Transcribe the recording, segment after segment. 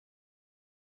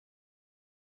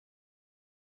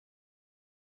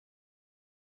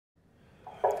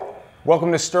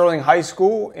Welcome to Sterling High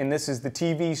School, and this is the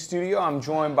TV studio. I'm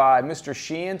joined by Mr.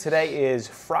 Sheehan. Today is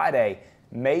Friday,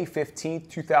 May 15th,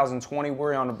 2020.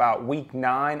 We're on about week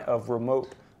 9 of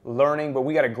remote learning, but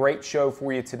we got a great show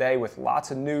for you today with lots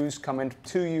of news coming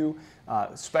to you,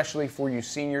 especially for you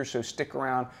seniors, so stick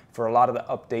around for a lot of the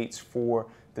updates for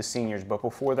the seniors. But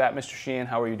before that, Mr. Sheehan,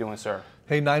 how are you doing, sir?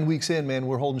 Hey, 9 weeks in, man,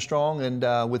 we're holding strong,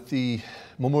 and with the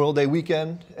Memorial Day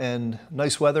weekend and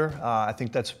nice weather, I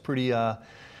think that's pretty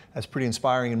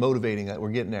inspiring and motivating that we're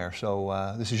getting there.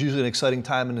 So this is usually an exciting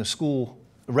time in the school,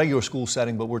 regular school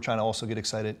setting, but we're trying to also get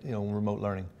excited, in remote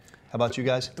learning. How about you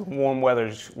guys? The warm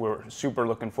weather's we're super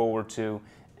looking forward to,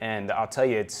 and I'll tell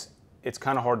you, it's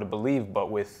kind of hard to believe, but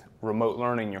with remote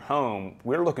learning in your home,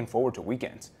 we're looking forward to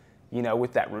weekends,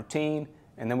 with that routine,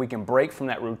 and then we can break from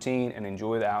that routine and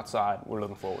enjoy the outside. We're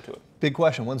looking forward to it. Big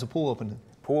question, when's the pool opening?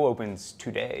 Pool opens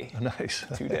today. Nice.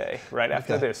 Today, right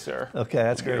after this, sir. Okay,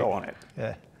 that's great. Get on it.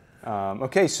 Yeah.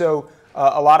 Okay, so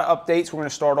a lot of updates. We're going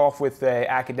to start off with an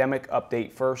academic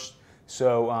update first.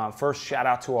 So first, shout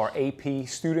out to our AP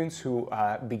students who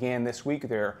began this week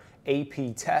their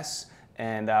AP tests.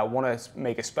 And I want to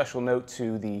make a special note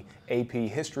to the AP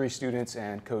history students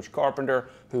and Coach Carpenter,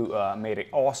 who made an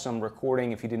awesome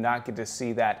recording. If you did not get to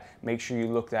see that, make sure you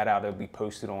look that out. It'll be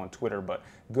posted on Twitter. But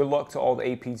good luck to all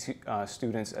the AP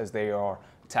students as they are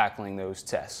tackling those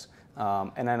tests.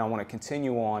 And then I want to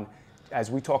continue on. As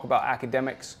we talk about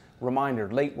academics, reminder,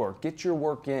 late work, get your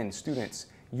work in. Students,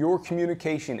 your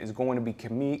communication is going to be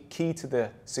key to the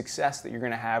success that you're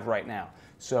going to have right now.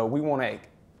 So we want to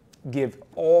give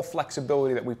all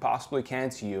flexibility that we possibly can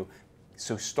to you.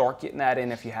 So start getting that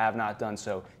in if you have not done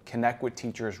so. Connect with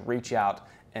teachers, reach out,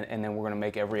 and then we're going to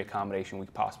make every accommodation we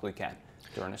possibly can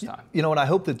during this time. And I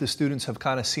hope that the students have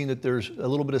kind of seen that there's a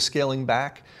little bit of scaling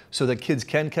back so that kids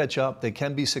can catch up, they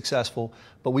can be successful.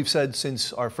 But we've said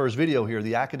since our first video here,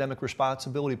 the academic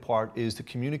responsibility part is to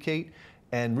communicate,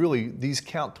 and really these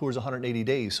count towards 180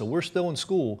 days. So we're still in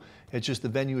school, it's just the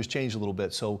venue has changed a little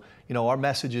bit. So, our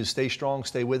message is stay strong,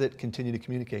 stay with it, continue to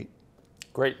communicate.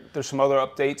 Great. There's some other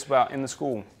updates about in the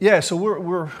school. Yeah, so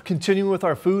we're continuing with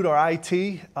our food, our IT,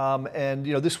 and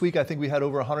this week I think we had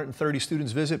over 130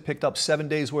 students visit, picked up 7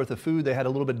 days worth of food. They had a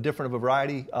little bit different of a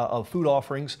variety of food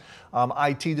offerings.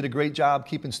 IT did a great job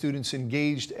keeping students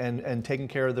engaged and taking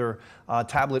care of their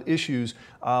tablet issues.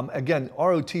 Again,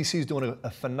 ROTC is doing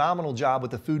a phenomenal job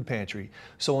with the food pantry.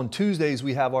 So on Tuesdays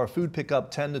we have our food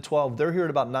pickup 10 to 12. They're here at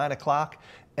about 9 o'clock.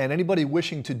 And anybody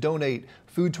wishing to donate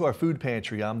food to our food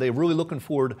pantry, they're really looking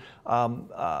forward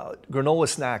granola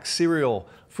snacks, cereal,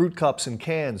 fruit cups and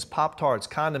cans, Pop-Tarts,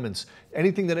 condiments,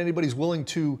 anything that anybody's willing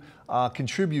to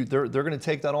contribute, they're going to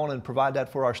take that on and provide that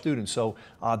for our students. So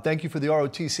thank you for the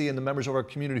ROTC and the members of our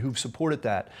community who've supported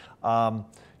that.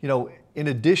 In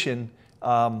addition,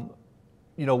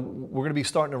 we're going to be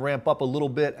starting to ramp up a little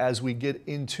bit as we get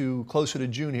into closer to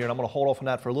June here, and I'm going to hold off on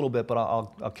that for a little bit, but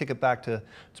I'll kick it back to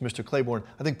Mr. Claiborne.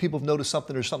 I think people have noticed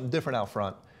there's something different out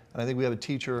front, and I think we have a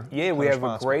teacher. Yeah, we have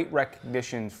a great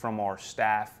recognition from our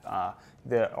staff.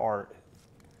 Our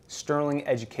Sterling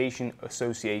Education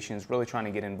Association is really trying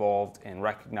to get involved and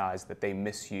recognize that they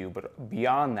miss you, but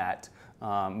beyond that,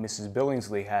 Mrs.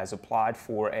 Billingsley has applied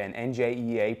for an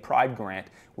NJEA Pride Grant,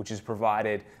 which has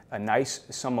provided a nice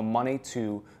sum of money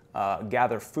to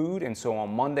gather food. And so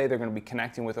on Monday, they're going to be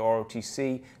connecting with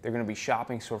ROTC. They're going to be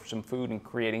shopping for some food and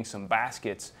creating some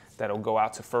baskets that'll go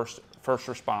out to first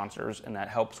responders, and that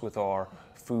helps with our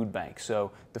food bank.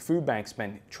 So the food bank's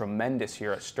been tremendous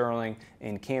here at Sterling.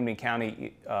 In Camden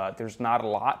County, there's not a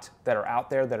lot that are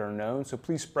out there that are known. So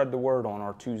please spread the word on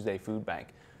our Tuesday food bank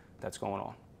that's going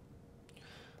on.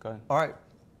 Go ahead. All right,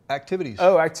 activities.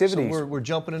 Oh, activities. So we're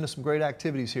jumping into some great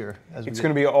activities here. It's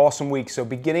going to be an awesome week. So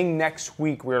beginning next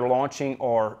week, we're launching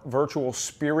our virtual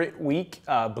Spirit Week.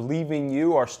 Believe in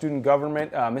You, our student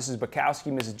government, Mrs.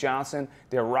 Bukowski, Mrs. Johnson,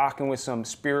 they're rocking with some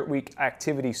Spirit Week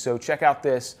activities. So check out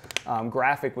this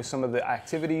graphic with some of the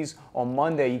activities. On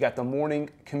Monday, you got the morning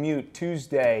commute.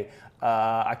 Tuesday,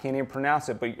 I can't even pronounce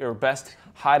it, but your best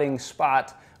hiding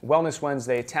spot. Wellness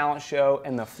Wednesday, a talent show,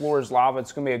 and the floor is lava.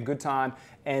 It's going to be a good time,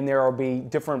 and there will be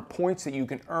different points that you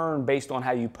can earn based on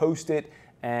how you post it.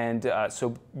 And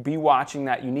so be watching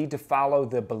that. You need to follow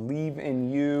the Believe in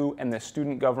You and the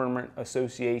Student Government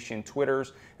Association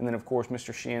Twitters, and then of course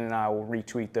Mr. Sheehan and I will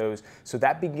retweet those. So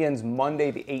that begins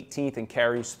Monday the 18th and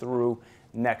carries through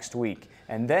next week.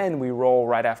 And then we roll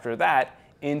right after that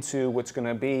into what's going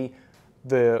to be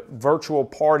the virtual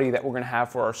party that we're going to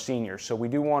have for our seniors. So we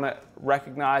do want to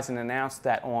recognize and announce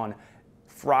that on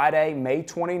Friday, May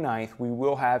 29th, we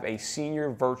will have a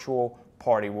senior virtual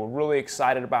party. We're really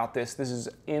excited about this. This is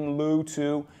in lieu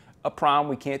to a prom.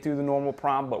 We can't do the normal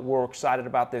prom, but we're excited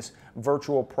about this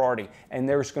virtual party. And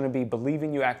there's going to be Believe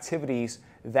in You activities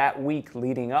that week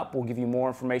leading up. We'll give you more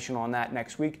information on that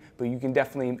next week, but you can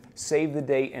definitely save the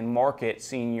date and mark it,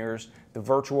 seniors, the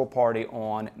virtual party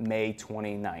on May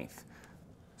 29th.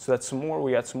 So that's some more.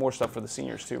 We got some more stuff for the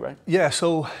seniors too, right? Yeah,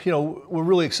 so, we're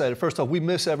really excited. First off, we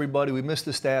miss everybody. We miss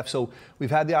the staff. So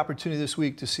we've had the opportunity this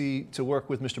week to work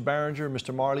with Mr. Barringer,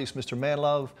 Mr. Marlies, Mr.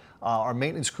 Manlove, our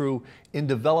maintenance crew in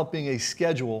developing a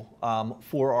schedule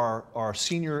for our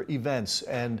senior events.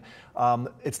 And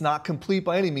it's not complete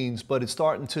by any means, but we're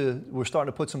starting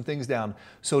to put some things down.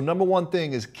 So number one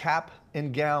thing is cap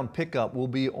and gown pickup will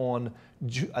be on,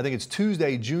 I think it's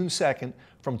Tuesday, June 2nd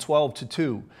from 12 to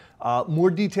 2. More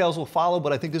details will follow,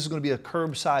 but I think this is going to be a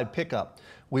curbside pickup.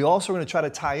 We also are going to try to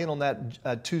tie in on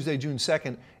that Tuesday, June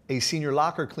 2nd, a senior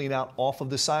locker clean out off of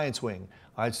the science wing.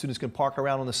 All right, students can park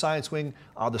around on the science wing.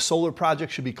 The solar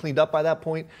project should be cleaned up by that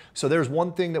point. So there's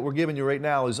one thing that we're giving you right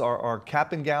now is our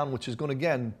cap and gown, which is going to,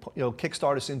 again,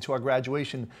 kickstart us into our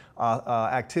graduation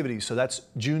activities. So that's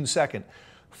June 2nd.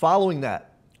 Following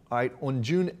that, all right, on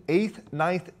June 8th,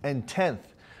 9th, and 10th,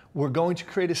 we're going to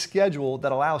create a schedule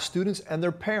that allows students and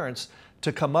their parents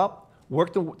to come up,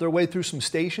 work their way through some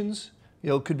stations.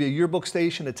 It could be a yearbook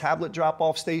station, a tablet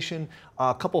drop-off station,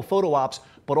 a couple of photo ops,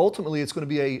 but ultimately it's going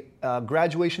to be a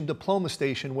graduation diploma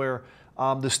station where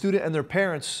the student and their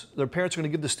parents are going to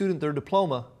give the student their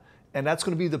diploma, and that's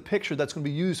going to be the picture that's going to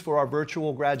be used for our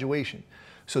virtual graduation.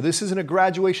 So this isn't a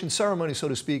graduation ceremony, so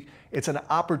to speak. It's an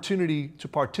opportunity to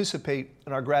participate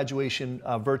in our graduation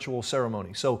virtual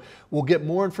ceremony. So we'll get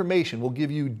more information. We'll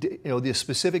give you, the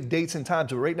specific dates and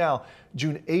times. But right now,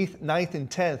 June 8th, 9th, and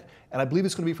 10th, and I believe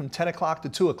it's going to be from 10 o'clock to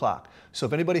 2 o'clock. So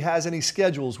if anybody has any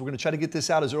schedules, we're going to try to get this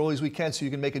out as early as we can so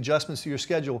you can make adjustments to your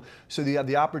schedule so that you have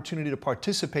the opportunity to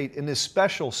participate in this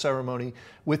special ceremony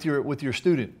with your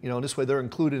student. And this way they're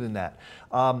included in that.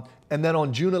 And then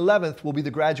on June 11th will be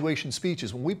the graduation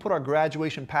speeches. When we put our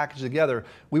graduation package together,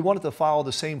 we wanted to follow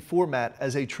the same format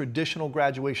as a traditional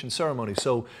graduation ceremony.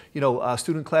 So,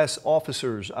 student class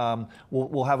officers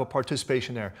will have a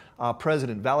participation there.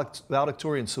 President,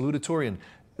 valedictorian, salutatorian.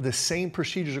 The same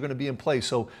procedures are going to be in place.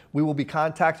 So we will be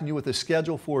contacting you with a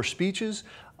schedule for speeches.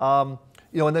 And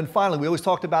then finally, we always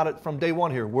talked about it from day one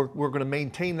here. We're going to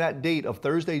maintain that date of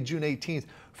Thursday, June 18th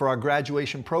for our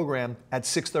graduation program at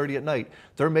 6:30 at night.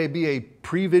 There may be a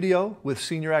pre-video with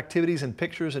senior activities and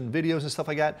pictures and videos and stuff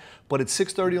like that, but at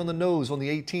 6:30 on the nose on the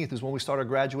 18th is when we start our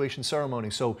graduation ceremony.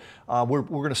 So we're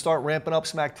going to start ramping up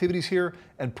some activities here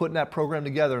and putting that program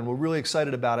together, and we're really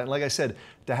excited about it. And like I said,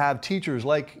 to have teachers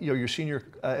like your senior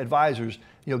advisors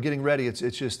getting ready, it's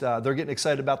just they're getting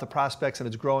excited about the prospects, and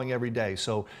it's growing every day.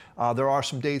 So there are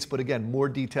some dates, but again, more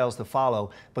details to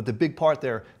follow. But the big part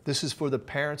there, this is for the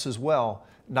parents as well,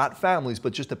 not families,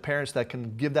 but just the parents that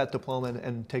can give that diploma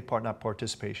and take part in that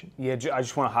participation. Yeah, I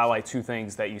just want to highlight two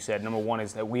things that you said. Number one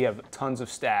is that we have tons of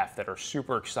staff that are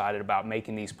super excited about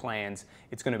making these plans.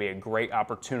 It's going to be a great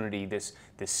opportunity, this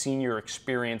senior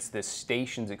experience, this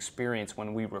station's experience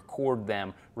when we record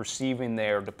them receiving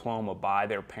their diploma by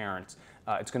their parents.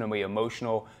 It's going to be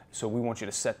emotional, so we want you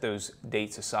to set those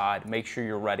dates aside. Make sure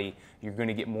you're ready. You're going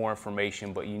to get more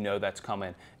information, but that's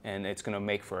coming, and it's going to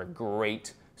make for a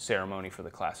great ceremony for the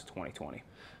class of 2020.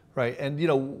 Right, and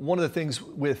one of the things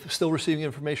with still receiving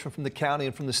information from the county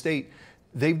and from the state,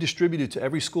 they've distributed to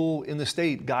every school in the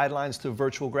state guidelines to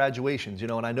virtual graduations,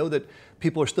 and I know that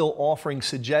people are still offering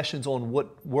suggestions on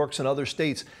what works in other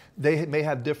states. They may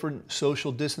have different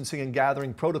social distancing and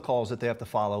gathering protocols that they have to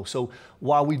follow. So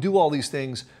while we do all these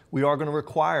things, we are going to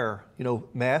require,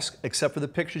 masks, except for the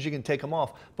pictures, you can take them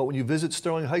off. But when you visit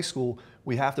Sterling High School,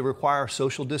 we have to require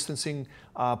social distancing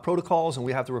protocols, and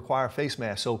we have to require face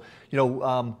masks. So,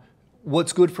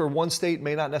 what's good for one state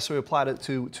may not necessarily apply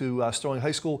to Sterling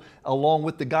High School. Along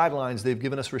with the guidelines, they've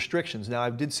given us restrictions. Now, I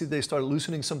did see they started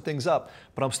loosening some things up,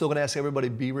 but I'm still going to ask everybody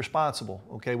to be responsible.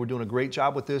 Okay, we're doing a great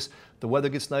job with this. The weather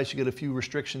gets nice, you get a few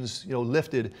restrictions,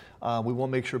 lifted. We want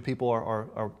to make sure people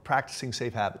are practicing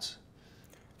safe habits.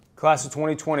 Class of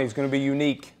 2020 is going to be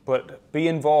unique, but be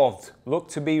involved. Look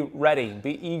to be ready.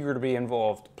 Be eager to be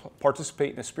involved. Participate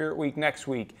in the Spirit Week next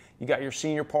week. You got your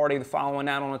senior party the following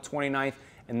out on the 29th.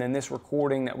 And then this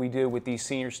recording that we do with these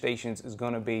senior stations is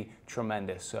going to be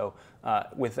tremendous. So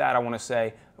with that, I want to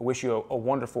say I wish you a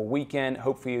wonderful weekend.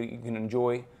 Hopefully you can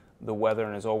enjoy the weather,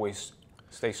 and as always,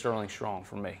 stay Sterling strong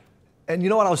from me. And you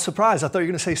know what? I was surprised. I thought you were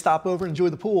going to say stop over and enjoy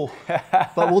the pool.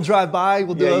 But we'll drive by.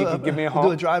 We'll do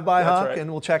a drive-by honk, right, and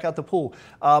we'll check out the pool.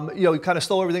 You kind of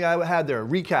stole everything I had there.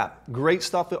 Recap. Great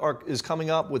stuff that is coming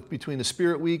up between the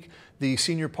Spirit Week, the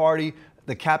senior party.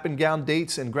 the cap and gown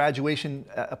dates and graduation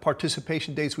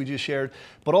participation dates we just shared.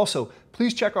 But also,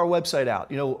 please check our website out.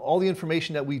 You know, all the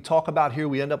information that we talk about here,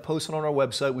 we end up posting on our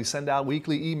website. We send out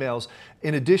weekly emails.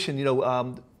 In addition, you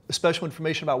know, special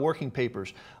information about working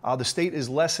papers. The state has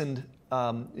lessened,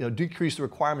 decreased the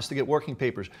requirements to get working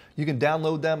papers. You can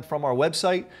download them from our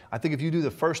website. I think if you do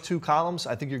the first 2 columns,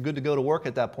 I think you're good to go to work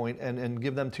at that point and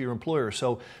give them to your employer.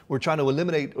 So we're trying to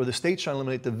eliminate, or the state's trying to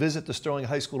eliminate, the visit to Sterling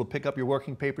High School to pick up your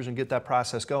working papers and get that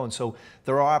process going. So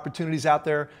there are opportunities out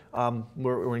there.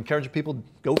 We're encouraging people,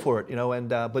 go for it, you know, and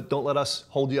but don't let us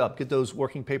hold you up. Get those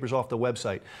working papers off the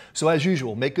website. So as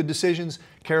usual, make good decisions,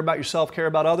 care about yourself, care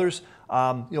about others.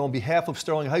 On behalf of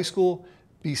Sterling High School,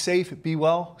 be safe, be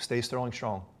well, stay Sterling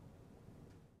strong.